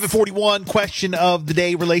41 question of the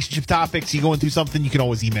day, relationship topics. You going through something, you can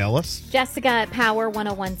always email us. Jessica at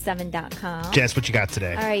power1017.com. Jess, what you got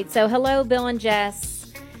today? All right, so hello, Bill and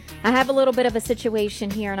Jess. I have a little bit of a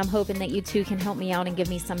situation here, and I'm hoping that you two can help me out and give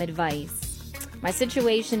me some advice. My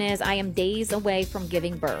situation is I am days away from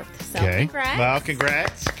giving birth. So Okay. congrats. Well,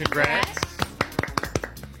 congrats.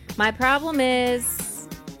 My problem is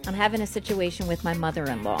I'm having a situation with my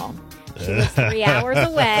mother-in-law. She lives 3 hours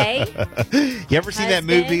away. You ever seen that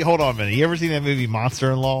movie? Hold on a minute. You ever seen that movie,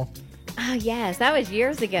 Monster-in-Law? Oh, yes. That was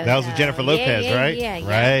years ago. That was with Jennifer Lopez, right? Yeah.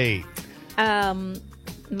 Right.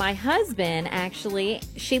 My husband, actually,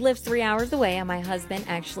 she lives 3 hours away, and my husband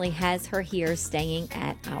actually has her here staying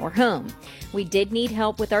at our home. We did need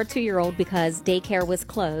help with our 2-year-old because daycare was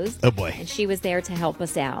closed. Oh, boy. And she was there to help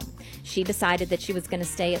us out. She decided that she was going to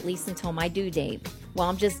stay at least until my due date. Well,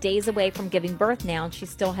 I'm just days away from giving birth now, and she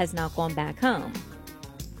still has not gone back home.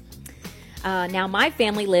 Now, my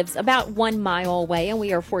family lives about 1 mile away, and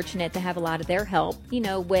we are fortunate to have a lot of their help,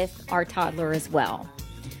 with our toddler as well.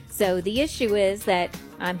 So the issue is that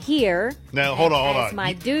I'm here. No, hold on. As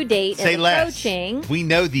my due date is approaching. Less. We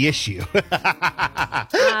know the issue.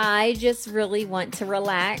 I just really want to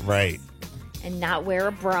relax. Right. And not wear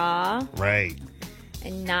a bra. Right.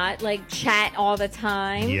 And not chat all the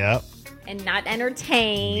time. Yep. And not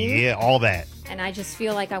entertain. Yeah, all that. And I just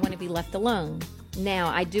feel like I want to be left alone. Now,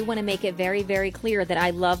 I do want to make it very, very clear that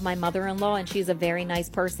I love my mother-in-law, and she's a very nice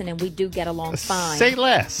person, and we do get along fine. Say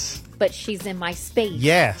less. But she's in my space.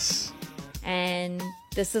 Yes. And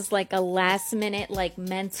this is like a last-minute,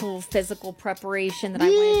 mental, physical preparation that I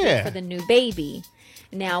want to do for the new baby.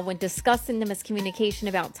 Now, when discussing the miscommunication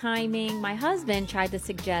about timing, my husband tried to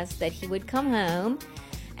suggest that he would come home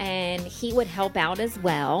and he would help out as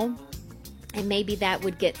well. And maybe that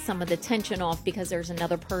would get some of the tension off because there's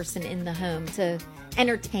another person in the home to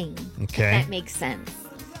entertain. Okay. If that makes sense.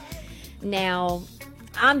 Now,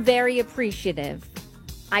 I'm very appreciative.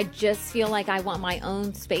 I just feel like I want my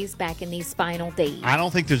own space back in these final days. I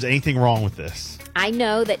don't think there's anything wrong with this. I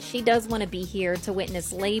know that she does want to be here to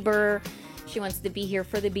witness labor. She wants to be here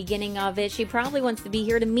for the beginning of it. She probably wants to be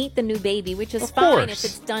here to meet the new baby, which is fine if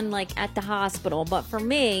it's done at the hospital. But for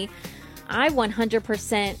me, I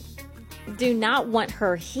 100% do not want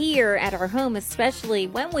her here at our home, especially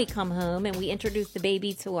when we come home and we introduce the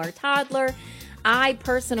baby to our toddler. I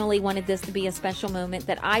personally wanted this to be a special moment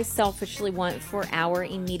that I selfishly want for our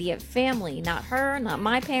immediate family. Not her, not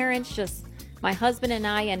my parents, just my husband and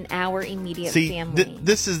I and our immediate family.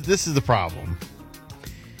 This is the problem.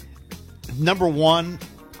 Number one,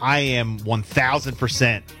 I am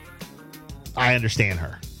 1,000%. I understand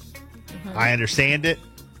her. Mm-hmm. I understand it.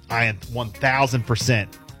 I am 1,000%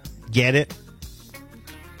 get it.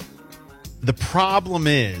 The problem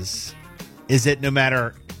is that no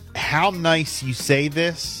matter how nice you say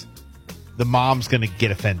this, the mom's going to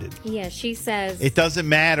get offended. Yeah, she says... It doesn't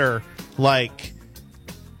matter, I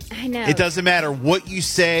know. It doesn't matter what you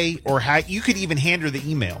say or how... You could even hand her the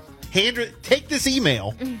email. Take this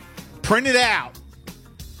email, print it out,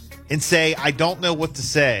 and say, I don't know what to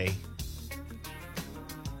say.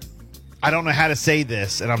 I don't know how to say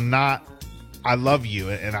this, and I love you,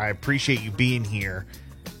 and I appreciate you being here.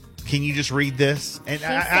 Can you just read this? And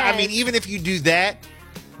I mean, even if you do that,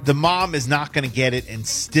 the mom is not going to get it, and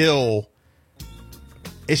still,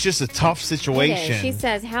 it's just a tough situation. She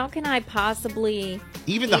says, how can I possibly...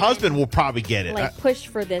 Even the husband will probably get it. Push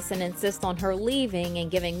for this and insist on her leaving and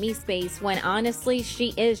giving me space when, honestly,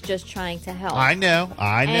 she is just trying to help. I know.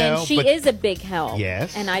 And she is a big help.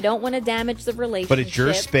 Yes. And I don't want to damage the relationship. But it's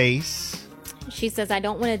your space. She says, I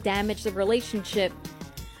don't want to damage the relationship,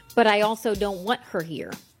 but I also don't want her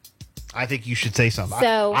here. I think you should say something.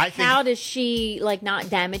 So how does she not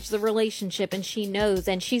damage the relationship? And she knows,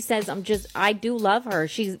 and she says, I do love her.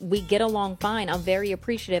 We get along fine. I'm very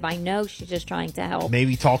appreciative. I know she's just trying to help.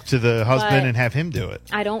 Maybe talk to the husband and have him do it.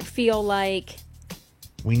 I don't feel like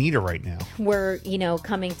we need her right now. We're,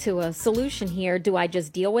 coming to a solution here. Do I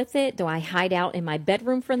just deal with it? Do I hide out in my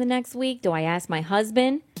bedroom for the next week? Do I ask my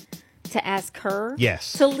husband to ask her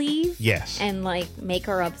to leave? Yes. And make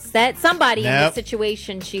her upset? Somebody in this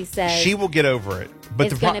situation, she says. She will get over it. But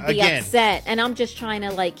is going to be upset. And I'm just trying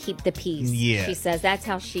to keep the peace. Yeah. She says that's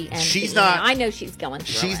how she ends. She's not. I know she's going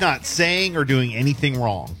through She's not saying or doing anything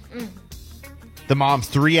wrong. The mom's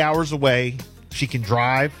 3 hours away. She can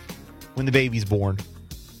drive when the baby's born.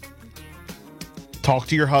 Talk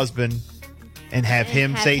to your husband and have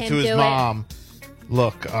him say to his mom,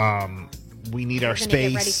 look, we need our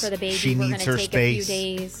space. Get ready for the baby. She needs her space. A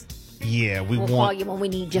few days. Yeah, we'll call you when we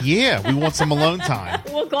need you. Yeah, we want some alone time.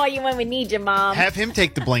 We'll call you when we need you, Mom. Have him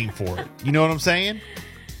take the blame for it. You know what I'm saying?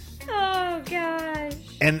 Oh, gosh.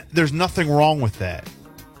 And there's nothing wrong with that.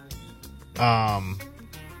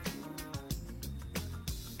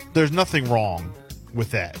 There's nothing wrong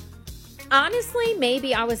with that. Honestly,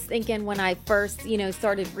 maybe I was thinking when I first,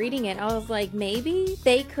 started reading it, I was like, maybe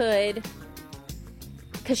they could,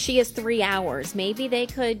 because she has 3 hours, maybe they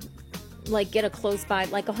could, like, get a close by,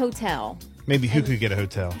 like a hotel. Maybe who could get a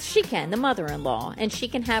hotel? She can, the mother-in-law, and she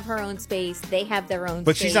can have her own space. They have their own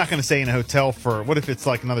But space. she's not going to stay in a hotel for, what if it's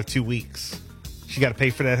like another 2 weeks? She got to pay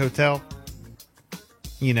for that hotel?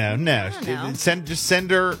 No. Just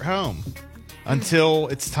send her home until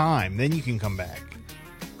it's time. Then you can come back.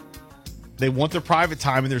 They want their private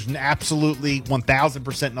time, and there's absolutely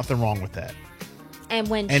 1,000% nothing wrong with that. And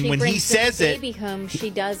when he says the baby home, she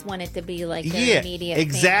does want it to be like their immediate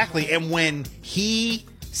exactly. family. And when he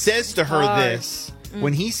says to her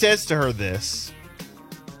this,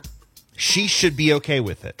 she should be okay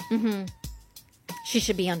with it. Mm-hmm. She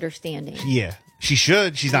should be understanding. Yeah, she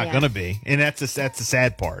should. She's not going to be, and that's the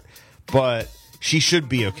sad part. But she should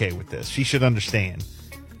be okay with this. She should understand.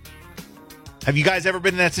 Have you guys ever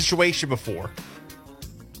been in that situation before?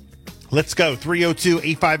 Let's go.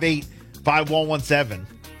 302-858-5117.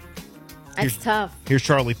 That's tough. Here's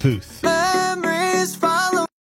Charlie Puth.